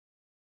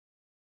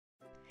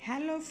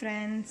Hello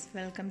friends,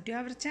 welcome to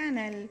our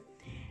channel.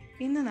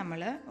 ഇന്ന്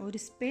നമ്മൾ ഒരു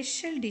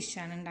സ്പെഷ്യൽ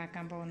ഡിഷാണ്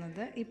ഉണ്ടാക്കാൻ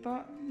പോകുന്നത്. ഇപ്പോൾ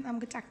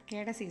നമുക്ക്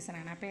ചക്കയുടെ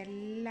സീസണാണ്. അപ്പോൾ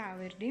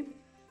എല്ലാവരുടെയും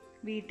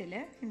വീട്ടിൽ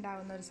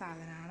ഉണ്ടാകുന്ന ഒരു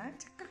സാധനമാണ്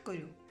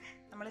ചക്കക്കുരു.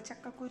 നമ്മൾ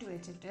ചക്കക്കുരു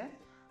വെച്ചിട്ട്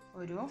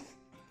ഒരു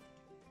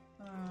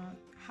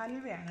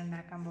ഹൽവയാണ്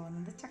ഉണ്ടാക്കാൻ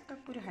പോകുന്നത്,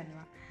 ചക്കക്കുരു ഹൽവ.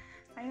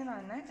 അതിന്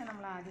തന്നെ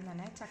നമ്മൾ ആദ്യം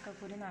തന്നെ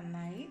ചക്കക്കുരു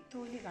നന്നായി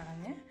തൊലി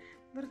കളഞ്ഞ്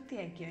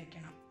വൃത്തിയാക്കി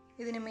വയ്ക്കണം.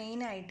 ഇതിന്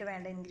മെയിനായിട്ട്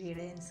വേണ്ട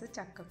ഇൻഗ്രീഡിയൻസ്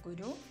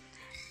ചക്കക്കുരു,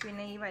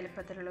 പിന്നെ ഈ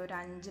വലുപ്പത്തിലുള്ള ഒരു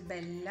 5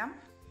 ബെല്ലം,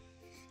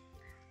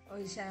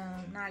 ഒരു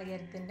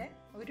നാളികേരത്തിൻ്റെ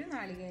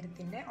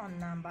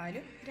 1/4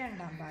 പാലും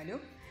 2/2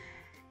 പാലും.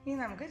 ഇനി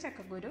നമുക്ക്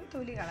ചക്കക്കുരു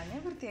തൊലി കളഞ്ഞ്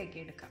വൃത്തിയാക്കി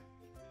എടുക്കാം.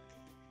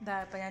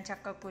 ഇപ്പോൾ ഞാൻ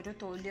ചക്കക്കുരു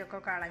തൊലിയൊക്കെ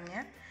കളഞ്ഞ്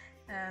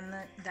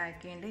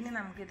ഇതാക്കിയിട്ട് ഇനി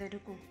നമുക്കിതൊരു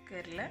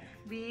കുക്കറിൽ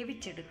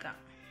വേവിച്ചെടുക്കാം.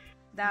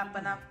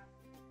 അപ്പം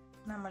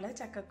നമ്മൾ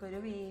ചക്കക്കുരു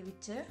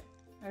വേവിച്ച്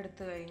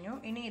എടുത്തു കഴിഞ്ഞു.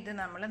 ഇനി ഇത്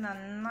നമ്മൾ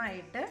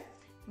നന്നായിട്ട്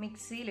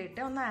മിക്സിയിലിട്ട്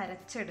ഒന്ന്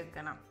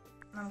അരച്ചെടുക്കണം.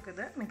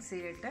 നമുക്കിത്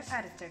മിക്സിയിലിട്ട്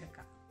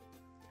അരച്ചെടുക്കാം.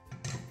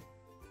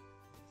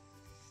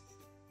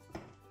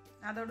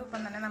 അതോടൊപ്പം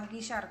തന്നെ നമുക്ക്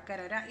ഈ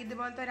ശർക്കര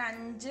ഇതുപോലത്തെ ഒരു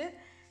 5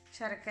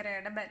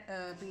 ശർക്കരയുടെ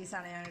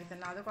പീസാണ് ഞാൻ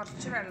എടുത്തിട്ടുള്ളത്. അത്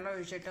കുറച്ച് വെള്ളം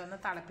ഒഴിച്ചിട്ട് ഒന്ന്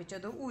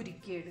തിളപ്പിച്ചത്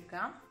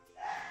ഉരുക്കിയെടുക്കാം.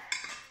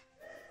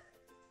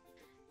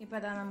 ഇപ്പോൾ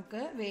അതാ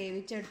നമുക്ക്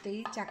വേവിച്ചെടുത്ത്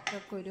ഈ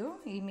ചക്കക്കുരു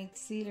ഈ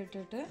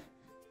മിക്സിയിലിട്ടിട്ട്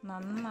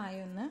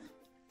നന്നായി ഒന്ന്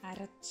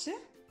അരച്ച്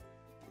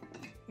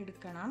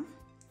എടുക്കണം.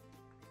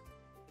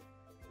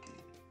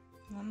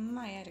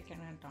 നന്നായി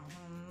അരയ്ക്കണം കേട്ടോ,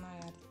 നന്നായി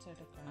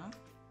അരച്ചെടുക്കണം.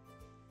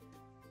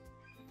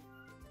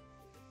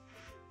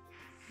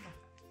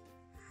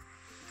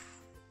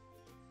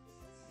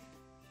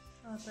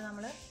 അപ്പോൾ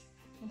നമ്മൾ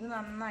ഇത്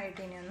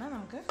നന്നായിട്ട് ഇനി ഒന്ന്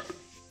നമുക്ക്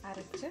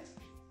അരച്ച്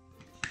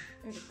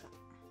എടുക്കാം.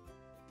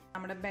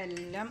 നമ്മുടെ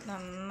ബെല്ലം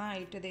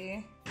നന്നായിട്ട്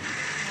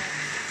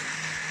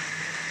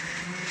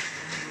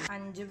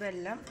 5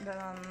 ബെല്ലം ഇത്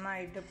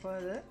നന്നായിട്ട് ഇപ്പോൾ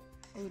ഇത്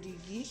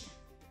ഉരുകി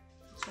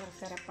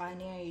ശർക്കര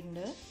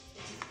പാനിയായിട്ടുണ്ട്.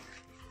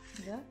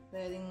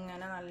 അതായത്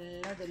ഇങ്ങനെ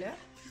നല്ല ഇതിൽ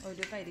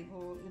ഒരു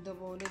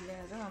ഇതുപോലെ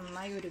ഇല്ലാതെ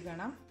നന്നായി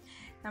ഉരുകണം.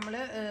 നമ്മൾ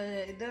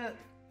ഇത്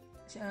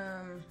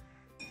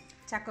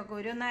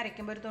ചക്കക്കുരു ഒന്ന്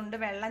അരയ്ക്കുമ്പോൾ ഒരു തുണ്ട്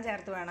വെള്ളം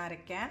ചേർത്ത് വേണം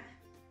അരയ്ക്കാൻ.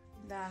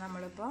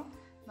 നമ്മളിപ്പോൾ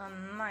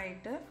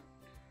നന്നായിട്ട്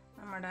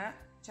നമ്മുടെ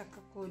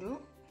ചക്കക്കുരു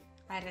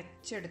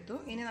അരച്ചെടുത്തു.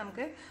 ഇനി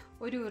നമുക്ക്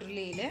ഒരു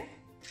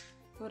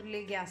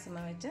ഉരുളി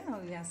ഗ്യാസുമ്മ വെച്ച്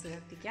നമുക്ക് ഗ്യാസ്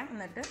കത്തിക്കാം.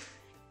 എന്നിട്ട്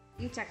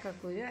ഈ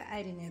ചക്കക്കുരു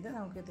അരിഞ്ഞത്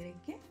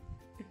നമുക്കിതിലേക്ക്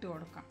ഇട്ട്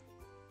കൊടുക്കാം.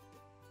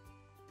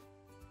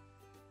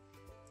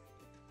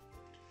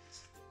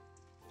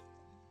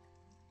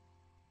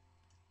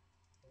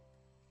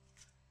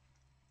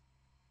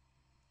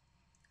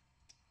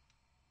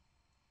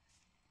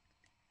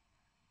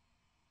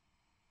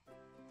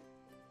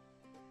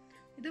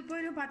 ഇതിപ്പോൾ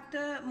ഒരു 10,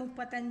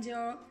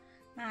 35,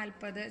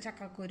 40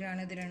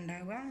 ചക്കക്കുരുവാണ്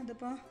ഇതിലുണ്ടാവുക.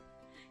 ഇതിപ്പോൾ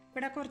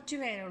ഇവിടെ കുറച്ച്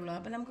പേരുള്ളൂ,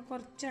 അപ്പോൾ നമുക്ക്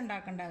കുറച്ച്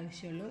ഉണ്ടാക്കേണ്ട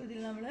ആവശ്യമുള്ളൂ. ഇതിൽ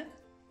നമ്മൾ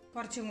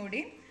കുറച്ചും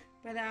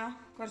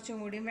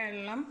കൂടി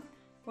വെള്ളം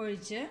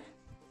ഒഴിച്ച്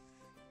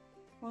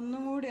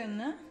ഒന്നും കൂടി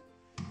ഒന്ന്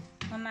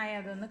നന്നായി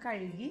അതൊന്ന്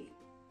കഴുകി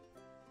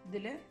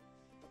ഇതിൽ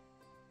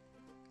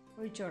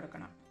ഒഴിച്ചു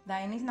കൊടുക്കണം.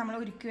 ഇനി നമ്മൾ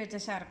ഉരുക്കി വെച്ച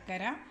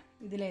ശർക്കര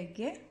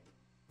ഇതിലേക്ക്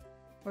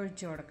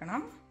ഒഴിച്ചു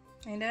കൊടുക്കണം.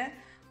 അതിൻ്റെ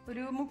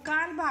ഒരു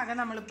 1/4 ഭാഗം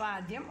നമ്മളിപ്പോൾ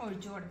ആദ്യം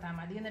ഒഴിച്ചു കൊടുത്താൽ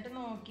മതി. എന്നിട്ട്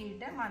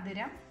നോക്കിയിട്ട്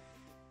മധുരം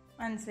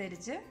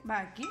അനുസരിച്ച്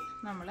ബാക്കി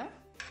നമ്മൾ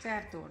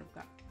ചേർത്ത്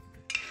കൊടുക്കുക.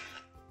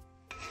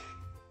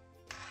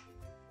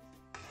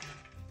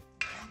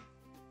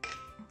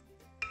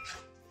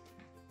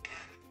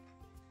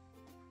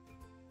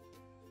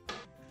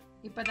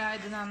 ഇപ്പോൾ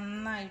ഇത്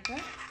നന്നായിട്ട്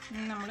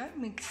നമ്മൾ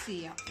മിക്സ്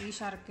ചെയ്യാം. ഈ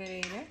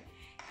ശർക്കരയിൽ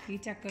ഈ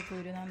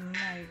ചക്കക്കുരു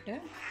നന്നായിട്ട്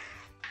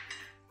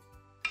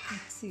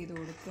മിക്സ് ചെയ്ത്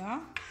കൊടുക്കുക.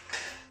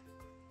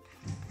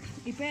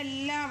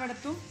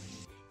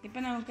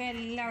 ഇപ്പം നമുക്ക്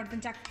എല്ലായിടത്തും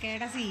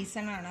ചക്കയുടെ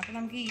സീസണാണ്. അപ്പോൾ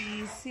നമുക്ക്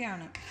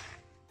ഈസിയാണ്.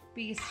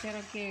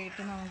 ഈസ്റ്ററൊക്കെ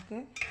ആയിട്ട് നമുക്ക്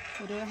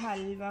ഒരു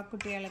ഹൽവ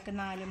കുട്ടികൾക്ക്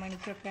 4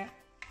 മണിക്കൊക്കെ,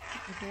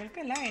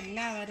 കുട്ടികൾക്കല്ല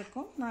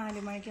എല്ലാവർക്കും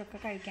 4 മണിക്കൊക്കെ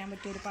കഴിക്കാൻ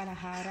പറ്റിയൊരു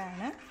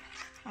പലഹാരമാണ്.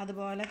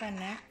 അതുപോലെ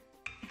തന്നെ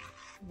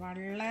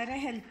വളരെ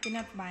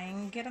ഹെൽത്തിന്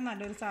ഭയങ്കര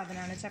നല്ലൊരു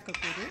സാധനമാണ്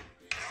ചക്കക്കുരു.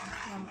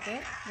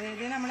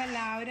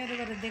 നമ്മളെല്ലാവരും അത്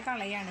വെറുതെ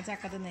കളയാണ്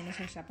ചക്ക തിന്നതിന്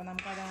ശേഷം. അപ്പോൾ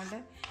നമുക്കതുകൊണ്ട്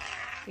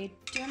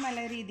ഏറ്റവും നല്ല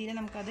രീതിയിൽ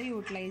നമുക്കത്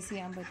യൂട്ടിലൈസ്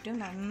ചെയ്യാൻ പറ്റും.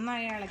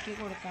 നന്നായി ഇളക്കി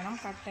കൊടുക്കണം,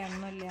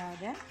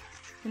 കട്ടയൊന്നുമില്ലാതെ.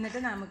 എന്നിട്ട്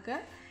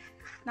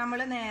നമ്മൾ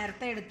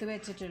നേരത്തെ എടുത്ത്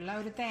വെച്ചിട്ടുള്ള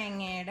ഒരു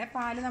തേങ്ങയുടെ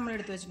പാല് നമ്മൾ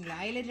എടുത്ത് വെച്ചിട്ടുള്ള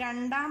അതിൽ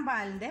 2/2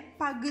 പാലിൻ്റെ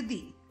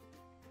പകുതി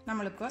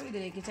നമ്മളിപ്പോൾ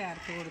ഇതിലേക്ക്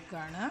ചേർത്ത്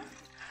കൊടുക്കുകയാണ്.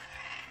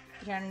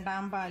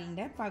 2/2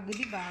 പാലിൻ്റെ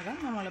പകുതി ഭാഗം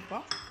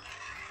നമ്മളിപ്പോൾ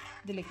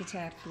ഇതിലേക്ക്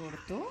ചേർത്ത്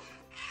കൊടുത്തു.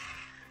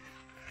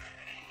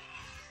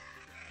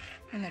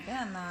 എന്നിട്ട്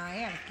നന്നായി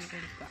ഇളക്കി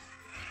കൊടുക്കുക.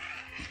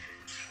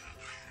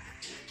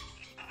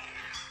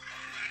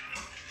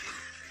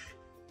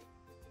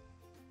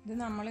 ഇത്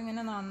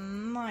നമ്മളിങ്ങനെ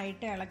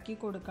നന്നായിട്ട് ഇളക്കി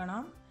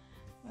കൊടുക്കണം,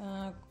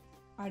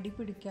 അടി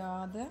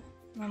പിടിക്കാതെ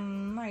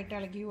നന്നായിട്ട്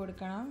ഇളക്കി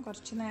കൊടുക്കണം.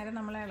 കുറച്ച് നേരം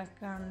നമ്മൾ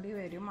ഇളക്കേണ്ടി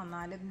വരും,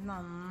 എന്നാലും ഇത്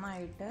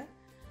നന്നായിട്ട്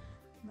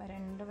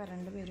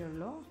വരണ്ട്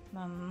വരുള്ളൂ.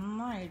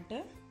 നന്നായിട്ട്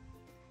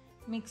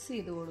മിക്സ്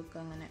ചെയ്ത്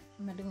കൊടുക്കുക അങ്ങനെ.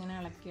 എന്നിട്ട് ഇങ്ങനെ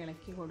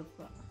ഇളക്കി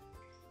കൊടുക്കുക.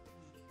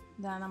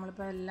 ഇതാ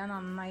നമ്മളിപ്പോൾ എല്ലാം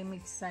നന്നായി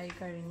മിക്സായി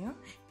കഴിഞ്ഞു.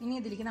 ഇനി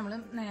ഇതിലേക്ക് നമ്മൾ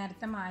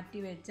നേരത്തെ മാറ്റി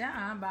വെച്ച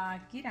ആ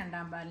ബാക്കി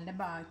രണ്ടാം പാലിൻ്റെ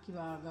ബാക്കി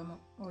ഭാഗം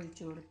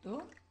ഒഴിച്ചു കൊടുത്തു.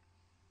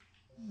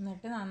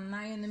 എന്നിട്ട്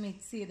നന്നായി ഒന്ന്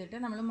മിക്സ് ചെയ്തിട്ട്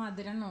നമ്മൾ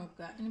മധുരം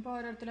നോക്കുക. ഇനിയിപ്പോൾ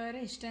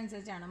ഓരോരുത്തരുടെ ഇഷ്ടം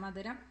അനുസരിച്ചാണ്.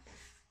 മധുരം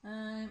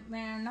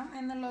വേണം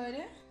എന്നുള്ളവർ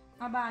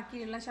ആ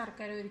ബാക്കിയുള്ള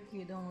ശർക്കര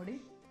ഉരുക്കിയതും കൂടി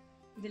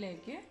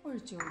ഇതിലേക്ക്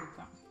ഒഴിച്ചു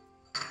കൊടുക്കാം.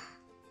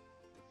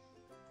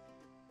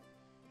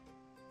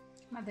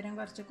 മധുരം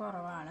കുറച്ച്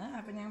കുറവാണ്,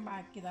 അപ്പോൾ ഞാൻ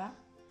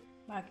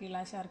ബാക്കിയുള്ള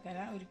ശർക്കര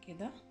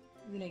ഉരുക്കിയത്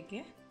ഇതിലേക്ക്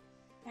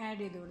ആഡ്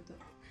ചെയ്ത് കൊടുത്തു.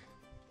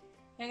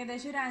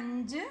 ഏകദേശം ഒരു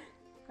 5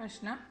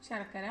 കഷ്ണം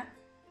ശർക്കര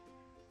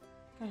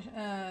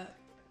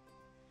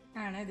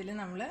ആണ് ഇതിൽ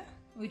നമ്മൾ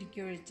ഉരുക്കി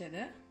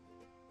ഒഴിച്ചത്.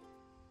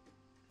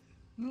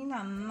 ഇനി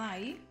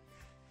നന്നായി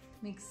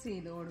മിക്സ്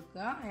ചെയ്ത്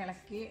കൊടുക്കുക.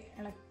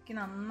 ഇളക്കി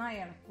നന്നായി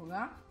ഇളക്കുക.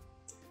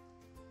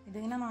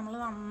 ഇതിങ്ങനെ നമ്മൾ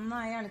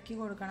നന്നായി ഇളക്കി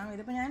കൊടുക്കണം.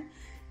 ഇതിപ്പോൾ ഞാൻ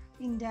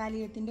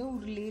ഇൻഡാലിയത്തിൻ്റെ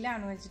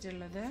ഉരുളിയിലാണ്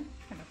വെച്ചിട്ടുള്ളത്,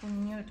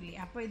 കുഞ്ഞു ഉരുളി.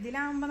 അപ്പോൾ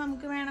ഇതിലാകുമ്പോൾ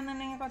നമുക്ക്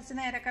വേണമെന്നുണ്ടെങ്കിൽ കുറച്ച്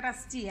നേരമൊക്കെ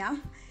റെസ്റ്റ് ചെയ്യാം,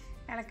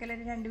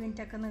 ഇളക്കലൊരു 2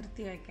 മിനിറ്റൊക്കെ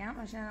നിർത്തി വയ്ക്കാം.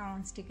 പക്ഷേ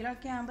നോൺ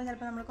സ്റ്റിക്കിലൊക്കെ ആകുമ്പോൾ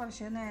ചിലപ്പോൾ നമ്മൾ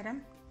കുറച്ച് നേരം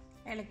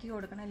ഇളക്കി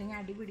കൊടുക്കണം, അല്ലെങ്കിൽ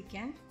അടി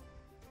പിടിക്കാൻ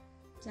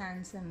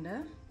ചാൻസ് ഉണ്ട്.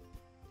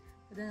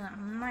 ഇത്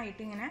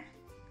നന്നായിട്ട് ഇങ്ങനെ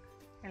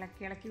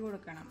ഇളക്കി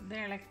കൊടുക്കണം. ഇത്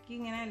ഇളക്കി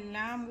ഇങ്ങനെ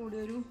എല്ലാം കൂടി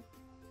ഒരു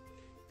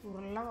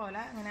ഉരുള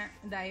പോലെ ഇങ്ങനെ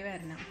ഇതായി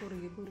വരണം,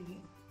 കുറുകി.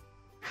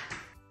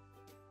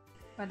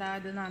 അപ്പോൾ അതാ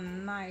ഇത്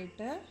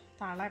നന്നായിട്ട്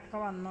തളയൊക്കെ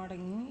വന്നു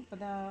തുടങ്ങി. ഇപ്പോൾ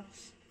ഇതാ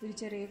ഒരു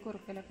ചെറിയ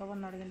കുറുക്കലൊക്കെ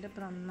വന്നു തുടങ്ങിയിട്ട്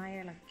ഇപ്പോൾ നന്നായി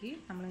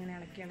നമ്മളിങ്ങനെ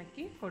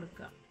ഇളക്കി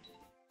കൊടുക്കുക.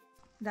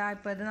 ഇതാ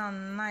ഇപ്പോൾ ഇത്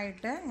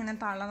നന്നായിട്ട് ഇങ്ങനെ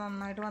തള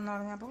നന്നായിട്ട് വന്നു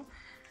തുടങ്ങിയപ്പോൾ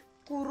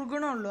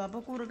കുറുകണുള്ളൂ.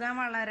 അപ്പോൾ കുറുകാൻ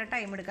വളരെ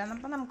ടൈം എടുക്കാം.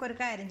 അപ്പോൾ നമുക്കൊരു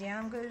കാര്യം ചെയ്യാം.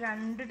 നമുക്കൊരു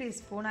 2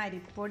 ടീസ്പൂൺ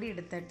അരിപ്പൊടി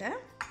എടുത്തിട്ട്,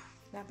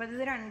 അപ്പോൾ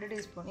ഇത് 2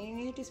 ടീസ്പൂൺ,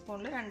 ഈ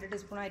ടീസ്പൂണിൽ 2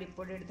 ടീസ്പൂൺ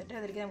അരിപ്പൊടി എടുത്തിട്ട്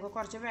അതിലേക്ക് നമുക്ക്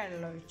കുറച്ച്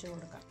വെള്ളം ഒഴിച്ച്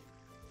കൊടുക്കാം.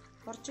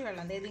 കുറച്ച്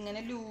വെള്ളം, അതായത്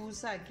ഇങ്ങനെ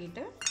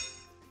ലൂസാക്കിയിട്ട്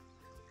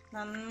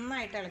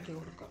നന്നായിട്ട് ഇളക്കി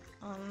കൊടുക്കുക.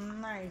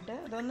 നന്നായിട്ട്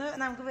ഇതൊന്ന്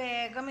നമുക്ക്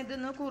വേഗം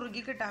ഇതൊന്ന്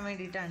കുറുകി കിട്ടാൻ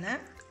വേണ്ടിയിട്ടാണ്.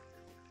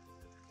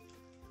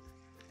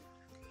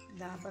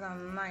 ഇതാ അപ്പോൾ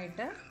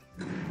നന്നായിട്ട്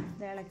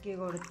ഇത് ഇളക്കി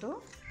കൊടുത്തു.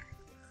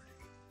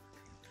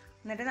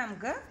 എന്നിട്ട്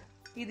നമുക്ക്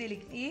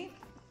ഇതിലേക്ക് ഈ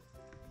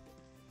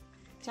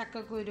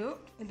ചക്കക്കുരു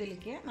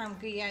ഇതിലേക്ക്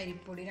നമുക്ക് ഈ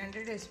അരിപ്പൊടി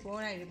 2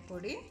 ടീസ്പൂൺ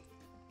അരിപ്പൊടി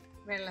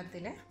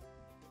വെള്ളത്തിൽ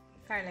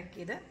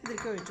കലക്കിയത്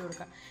ഇതിലേക്ക് ഒഴിച്ചു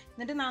കൊടുക്കുക.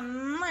 എന്നിട്ട്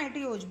നന്നായിട്ട്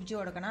യോജിപ്പിച്ച്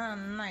കൊടുക്കണം.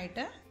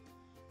 നന്നായിട്ട്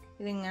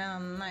ഇതിങ്ങനെ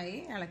നന്നായി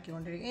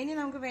ഇളക്കിക്കൊണ്ടിരിക്കും. ഇനി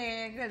നമുക്ക്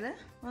വേഗം ഇത്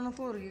ഒന്ന്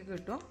കുറുകി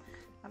കിട്ടും.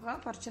 അപ്പോൾ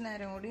കുറച്ച്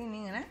നേരം കൂടി ഇനി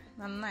ഇങ്ങനെ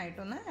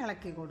നന്നായിട്ടൊന്ന്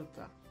ഇളക്കി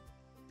കൊടുക്കുക.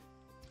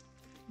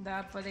 ഇതാ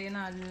അപ്പോൾ ഇത്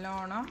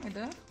നല്ലോണം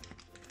ഇത്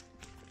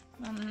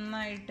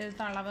നന്നായിട്ട്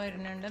തള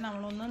വരുന്നുണ്ട്.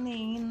 നമ്മളൊന്ന്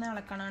നീങ്ങി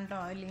ഇളക്കണം കേട്ടോ,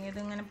 അല്ലെങ്കിൽ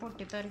ഇതിങ്ങനെ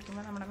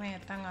പൊട്ടിത്തെറിക്കുമ്പോൾ നമ്മുടെ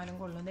മേത്തങ്ങാലും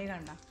കൊള്ളുന്നതേ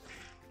കണ്ട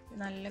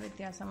നല്ല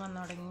വ്യത്യാസം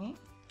വന്നു തുടങ്ങി.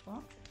 അപ്പോൾ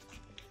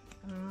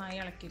നന്നായി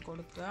ഇളക്കി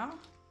കൊടുക്കുക.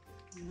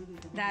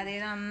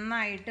 അതായത്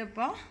നന്നായിട്ട്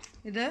ഇപ്പോൾ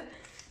ഇത്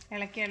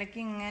ഇളക്കി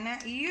ഇങ്ങനെ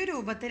ഈ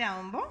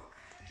രൂപത്തിലാവുമ്പോൾ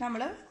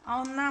നമ്മൾ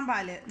 1-ാം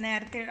പാല്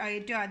നേരത്തെ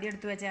ഏറ്റവും ആദ്യം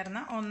എടുത്ത് വെച്ചേർന്ന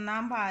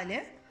 1-ാം പാല്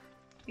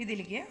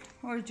ഇതിലേക്ക്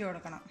ഒഴിച്ചു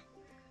കൊടുക്കണം.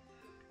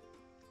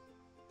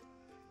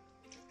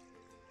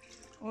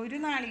 1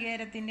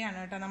 നാളികേരത്തിൻ്റെ ആണ്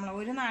കേട്ടോ,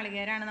 1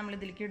 നാളികേരമാണ് നമ്മൾ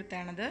ഇതിലേക്ക്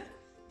എടുത്തേണത്.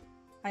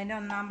 അതിൻ്റെ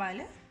 1-ാം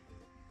പാല്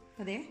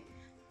അതേ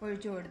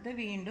ഒഴിച്ചു കൊടുത്ത്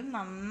വീണ്ടും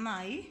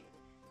നന്നായി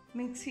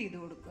മിക്സ് ചെയ്ത്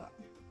കൊടുക്കുക.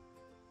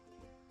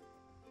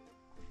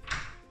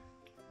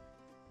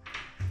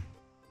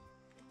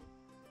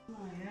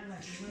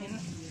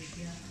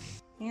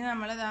 ഇനി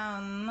നമ്മളിത്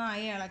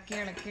നന്നായി ഇളക്കി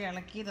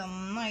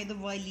നന്നായി ഇത്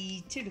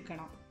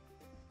വലിച്ചെടുക്കണം.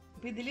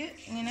 അപ്പം ഇതിൽ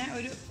ഇങ്ങനെ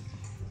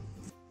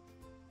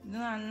ഇത്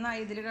നന്നായി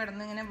ഇതിൽ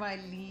കിടന്ന് ഇങ്ങനെ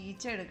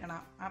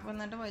വലിച്ചെടുക്കണം. അപ്പോൾ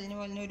എന്നിട്ട്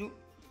വലിഞ്ഞൊരു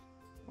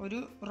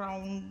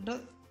റൗണ്ട്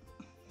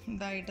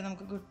ഇതായിട്ട്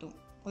നമുക്ക് കിട്ടും,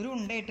 ഒരു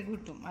ഉണ്ടയായിട്ട്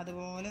കിട്ടും.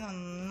 അതുപോലെ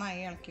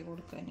നന്നായി ഇളക്കി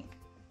കൊടുക്കാൻ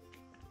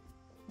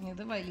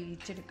ഇത്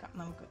വലിച്ചെടുക്കാം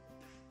നമുക്ക്.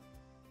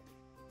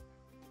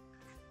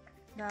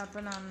 ഇതാ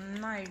അപ്പോൾ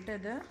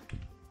നന്നായിട്ടിത്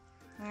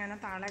അങ്ങനെ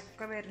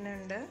തളയൊക്കെ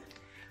വരുന്നുണ്ട്.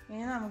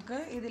 ഇനി നമുക്ക്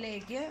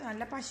ഇതിലേക്ക്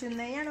നല്ല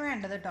പശുനെയ്യാണ്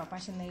വേണ്ടത് കേട്ടോ.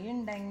 പശുനെയ്യ്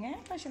ഉണ്ടെങ്കിൽ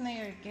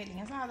പശുനെയ്യ് ഒഴിക്കുക,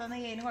 അല്ലെങ്കിൽ സാധാരണ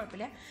നെയ്യിന്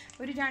കുഴപ്പമില്ല.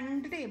 ഒരു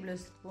 2 ടേബിൾ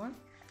സ്പൂൺ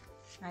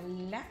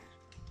നല്ല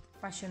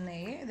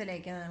പശുനെയ്യ്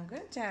ഇതിലേക്ക് നമുക്ക്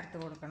ചേർത്ത്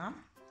കൊടുക്കണം.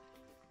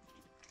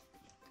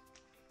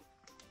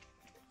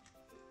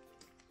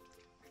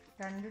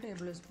 2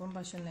 ടേബിൾ സ്പൂൺ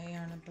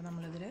പശുനെയ്യാണ് ഇപ്പോൾ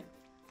നമ്മളിതിൽ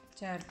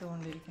ചേർത്ത്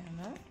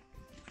കൊണ്ടിരിക്കുന്നത്.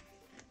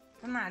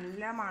 അപ്പം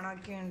നല്ല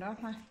മണമൊക്കെ ഉണ്ടോ?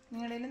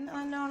 നിങ്ങളിൽ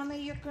നല്ലോണം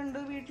നെയ്യൊക്കെ ഉണ്ട്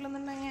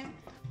വീട്ടിലെന്നുണ്ടെങ്കിൽ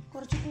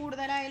കുറച്ച്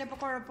കൂടുതലായാലും ഇപ്പോൾ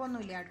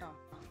കുഴപ്പമൊന്നുമില്ല കേട്ടോ.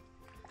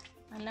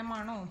 നല്ല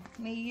മണവും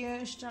നെയ്യ്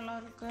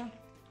ഇഷ്ടമുള്ളവർക്ക്,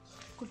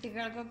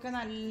 കുട്ടികൾക്കൊക്കെ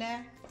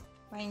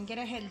ഭയങ്കര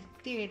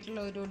ഹെൽത്തി ആയിട്ടുള്ള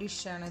ഒരു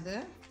ഡിഷാണിത്.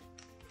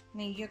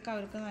 നെയ്യൊക്കെ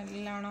അവർക്ക്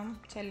നല്ലോണം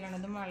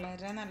ചെല്ലണതും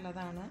വളരെ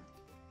നല്ലതാണ്.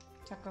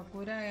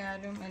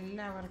 ചക്കക്കൂരായാലും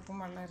എല്ലാവർക്കും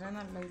വളരെ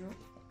നല്ലൊരു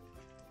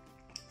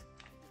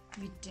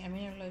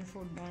വിറ്റാമിൻ ഉള്ളൊരു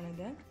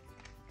ഫുഡാണിത്.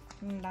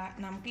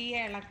 നമുക്ക് ഈ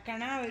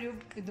ഇളക്കണ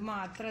ഇത്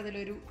മാത്രമേ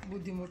അതിലൊരു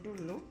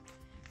ബുദ്ധിമുട്ടുള്ളൂ.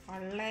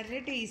 വളരെ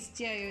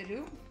ടേസ്റ്റി ആയൊരു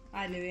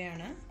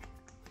ഹലുവയാണ്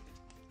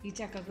ഈ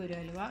ചക്കക്കുരു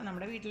ഹലുവ.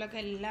 നമ്മുടെ വീട്ടിലൊക്കെ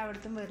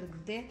എല്ലായിടത്തും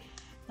വെറുതെ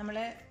നമ്മൾ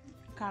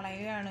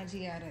കളയുകയാണ്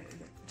ചെയ്യാറ്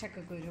ഇത്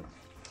ചക്കക്കുരു.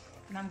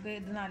 നമുക്ക്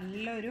ഇത്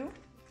നല്ലൊരു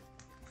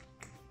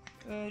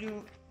ഒരു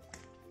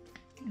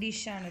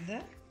ഡിഷാണിത്.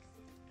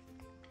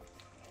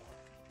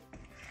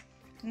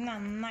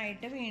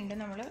 നന്നായിട്ട് വീണ്ടും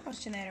നമ്മൾ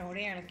കുറച്ച് നേരം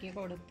കൂടി ഇളക്കി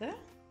കൊടുത്ത്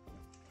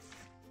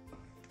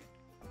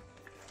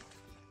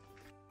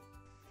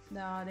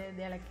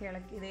ഇത്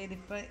ഇളക്കി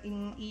ഇതിപ്പോൾ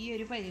ഈ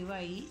ഒരു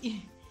പരിവായി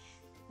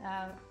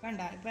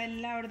കണ്ട. ഇപ്പം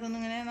എല്ലായിടത്തുനിന്നും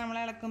ഇങ്ങനെ നമ്മൾ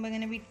ഇളക്കുമ്പോൾ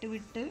ഇങ്ങനെ വിട്ട്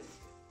വിട്ട്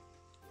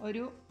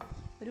ഒരു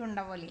ഉണ്ട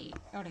പോലെ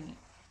തുടങ്ങി.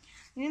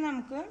 ഇനി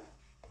നമുക്ക്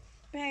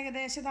ഇപ്പം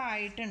ഏകദേശം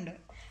ഇതായിട്ടുണ്ട്.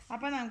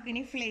 അപ്പോൾ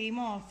നമുക്കിനി ഫ്ലെയിം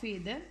ഓഫ്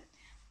ചെയ്ത്,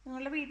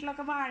 നിങ്ങളുടെ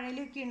വീട്ടിലൊക്കെ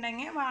വാഴയിലൊക്കെ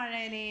ഉണ്ടെങ്കിൽ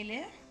വാഴയിലയിൽ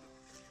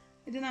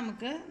ഇത്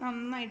നമുക്ക്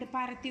നന്നായിട്ട്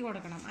പരത്തി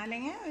കൊടുക്കണം.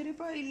 അല്ലെങ്കിൽ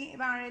ഇപ്പോൾ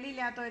വാഴയില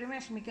ഇല്ലാത്തവരും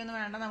വിഷമിക്കൊന്നും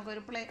വേണ്ട.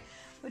 നമുക്കൊരു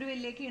ഒരു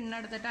വലിയ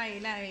കിണ്ണെടുത്തിട്ട്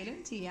അതിലായാലും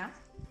ചെയ്യാം.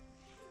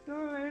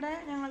 ഇപ്പോൾ ഇവിടെ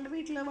ഞങ്ങളുടെ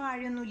വീട്ടിൽ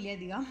വാഴയൊന്നും ഇല്ല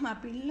അധികം.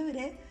 അപ്പം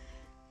ഉള്ളൊരു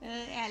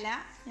ഇല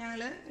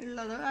ഞങ്ങൾ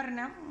ഉള്ളത്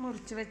ഒരെണ്ണം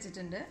മുറിച്ച്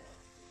വെച്ചിട്ടുണ്ട്.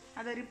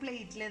 അതൊരു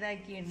പ്ലേറ്റിൽ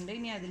ഇതാക്കിയിട്ടുണ്ട്.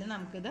 ഇനി അതിൽ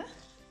നമുക്കിത്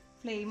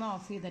ഫ്ലെയിം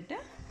ഓഫ് ചെയ്തിട്ട്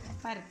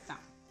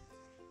പരത്താം.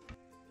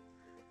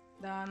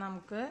 ഇതാ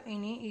നമുക്ക്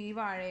ഇനി ഈ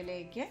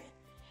വാഴയിലേക്ക്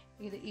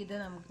ഇത്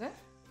നമുക്ക്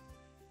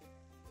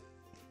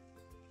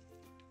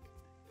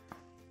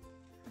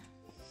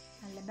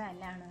നല്ല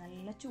ബലമാണ്,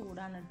 നല്ല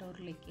ചൂടാണ് കേട്ടോ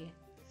ഉരുളിക്ക്.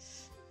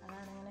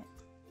 അതാണ്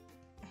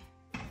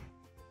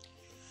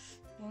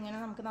ഇങ്ങനെ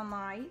നമുക്ക്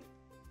നന്നായി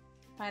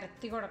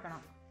പരത്തി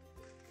കൊടുക്കണം.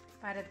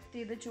 പരത്തി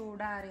ഇത്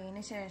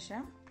ചൂടാറിയതിന്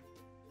ശേഷം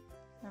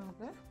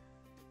നമുക്ക്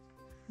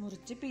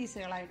മുറിച്ച്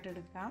പീസുകളായിട്ട്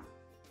എടുക്കാം.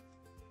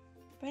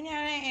 ഇപ്പം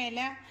ഞാൻ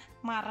ഇല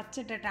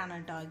മറച്ചിട്ടിട്ടാണ്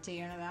കേട്ടോ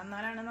ചെയ്യണത്.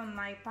 എന്നാലാണ്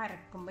നന്നായി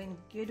പരക്കുമ്പോൾ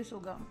എനിക്കൊരു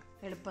സുഖം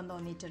എളുപ്പം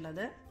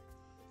തോന്നിയിട്ടുള്ളത്.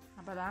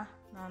 അപ്പോൾ അതാ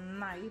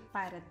നന്നായി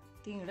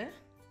പരത്തിയിട്ട്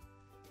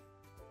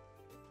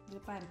ഇത്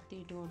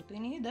പരത്തിയിട്ട് കൊടുത്തു.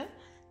 ഇനി ഇത്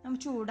നമ്മൾ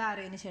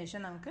ചൂടാറിയതിന്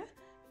ശേഷം നമുക്ക്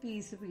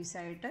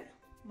പീസായിട്ട്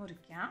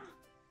മുറിക്കാം.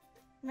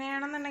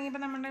 വേണമെന്നുണ്ടെങ്കിൽ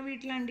ഇപ്പോൾ നമ്മുടെ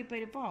വീട്ടിൽ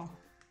അണ്ടിപ്പരിപ്പോ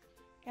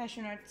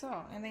കാഷ്യൂ നട്ട്സോ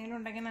എന്തെങ്കിലും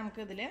ഉണ്ടെങ്കിൽ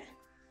നമുക്കിതിൽ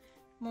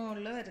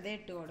മുകളിൽ വെറുതെ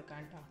ഇട്ട് കൊടുക്കാം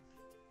കേട്ടോ.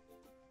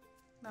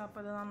 അപ്പോൾ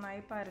ഇത്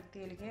നന്നായി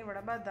പരത്തിയിലേക്ക്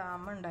ഇവിടെ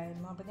ബദാം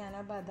ഉണ്ടായിരുന്നു. അപ്പോൾ ഞാൻ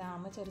ആ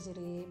ബദാം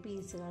ചെറിയ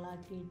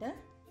പീസുകളാക്കിയിട്ട്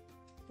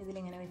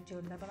ഇതിലിങ്ങനെ വെച്ച്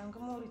കൊടുത്തു. അപ്പോൾ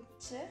നമുക്ക്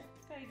മുറിച്ച്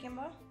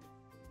കഴിക്കുമ്പോൾ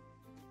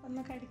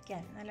ഒന്ന്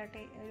കടിക്കാൻ നല്ല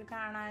ഒരു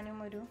കാണാനും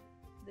ഒരു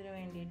ഇതിന്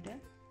വേണ്ടിയിട്ട്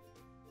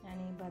ഞാൻ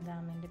ഈ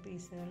ബദാമിൻ്റെ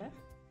പീസുകൾ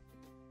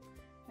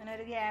അങ്ങനെ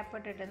ഒരു ഗ്യാപ്പ്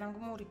ഇട്ടിട്ട്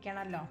നമുക്ക്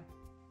മുറിക്കണമല്ലോ.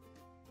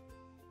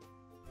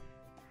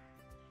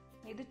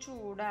 ഇത്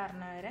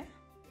ചൂടാറുന്നവരെ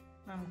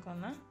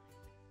നമുക്കൊന്ന്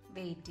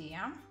വെയിറ്റ്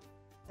ചെയ്യാം.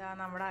 ഇതാ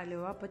നമ്മുടെ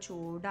ഹലുവ അപ്പോൾ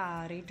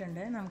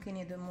ചൂടാറിയിട്ടുണ്ട്.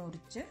 നമുക്കിനി ഇത്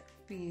മുറിച്ച്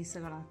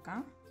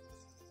പീസുകളാക്കാം.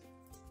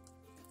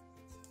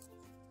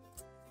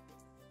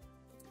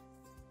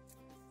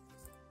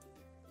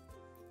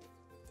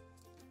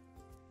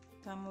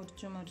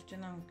 മുറിച്ച്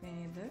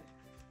നമുക്കിനി ഇത്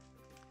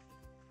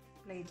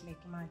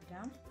പ്ലേറ്റിലേക്ക്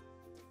മാറ്റാം.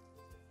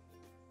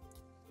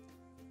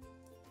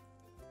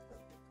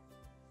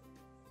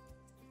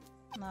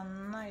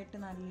 നന്നായിട്ട്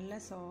നല്ല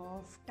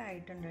സോഫ്റ്റ്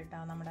ആയിട്ടുണ്ട് കേട്ടോ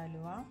നമ്മുടെ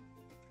ഹലുവ.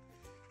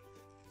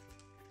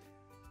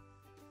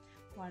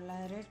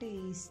 വളരെ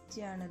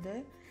ടേസ്റ്റിയാണിത്.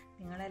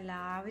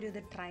 നിങ്ങളെല്ലാവരും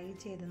ഇത് ട്രൈ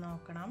ചെയ്ത്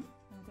നോക്കണം.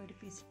 നമുക്കൊരു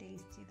പീസ്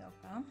ടേസ്റ്റ് ചെയ്ത്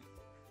നോക്കാം.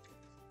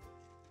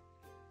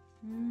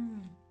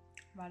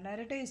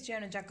 വളരെ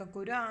ടേസ്റ്റിയാണ്.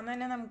 ചക്കക്കുരു ആണെന്ന്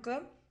തന്നെ നമുക്ക്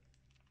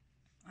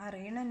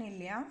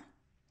അറിയണമെന്നില്ല.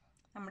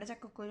 നമ്മുടെ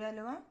ചക്കക്കുരു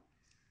ഹലുവ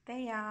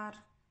തയ്യാർ.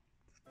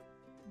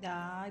 ഇതാ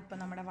ഇപ്പം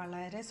നമ്മുടെ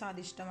വളരെ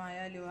സ്വാദിഷ്ടമായ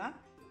ഹലുവ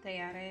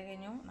തയ്യാറായി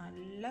കഴിഞ്ഞു.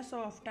 നല്ല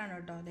സോഫ്റ്റാണ്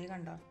കേട്ടോ. അതേ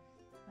കണ്ടോ,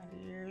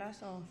 നല്ല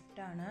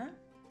സോഫ്റ്റാണ്,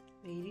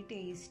 വെരി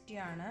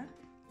ടേസ്റ്റിയാണ്,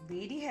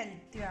 വെരി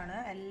ഹെൽത്തിയാണ്.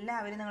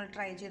 എല്ലാവരും നിങ്ങൾ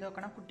ട്രൈ ചെയ്ത്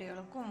നോക്കണം.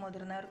 കുട്ടികൾക്കും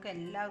മുതിർന്നവർക്കും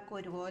എല്ലാവർക്കും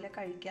ഒരുപോലെ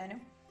കഴിക്കാനും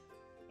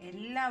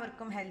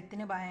എല്ലാവർക്കും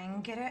ഹെൽത്തിന്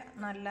ഭയങ്കര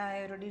നല്ലതായ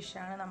ഒരു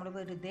ഡിഷാണ്. നമ്മൾ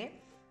വെറുതെ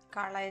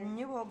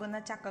കളഞ്ഞു പോകുന്ന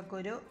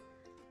ചക്കക്കുരു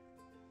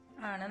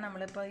ആണ്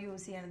നമ്മളിപ്പോൾ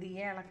യൂസ് ചെയ്യണത്. ഈ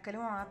ഇളക്കൽ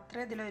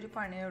മാത്രമേ ഇതിലൊരു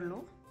പണിയുള്ളൂ.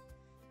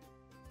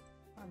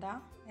 അതാ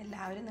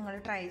എല്ലാവരും നിങ്ങൾ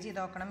ട്രൈ ചെയ്ത്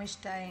നോക്കണം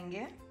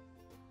ഇഷ്ടമായെങ്കിൽ.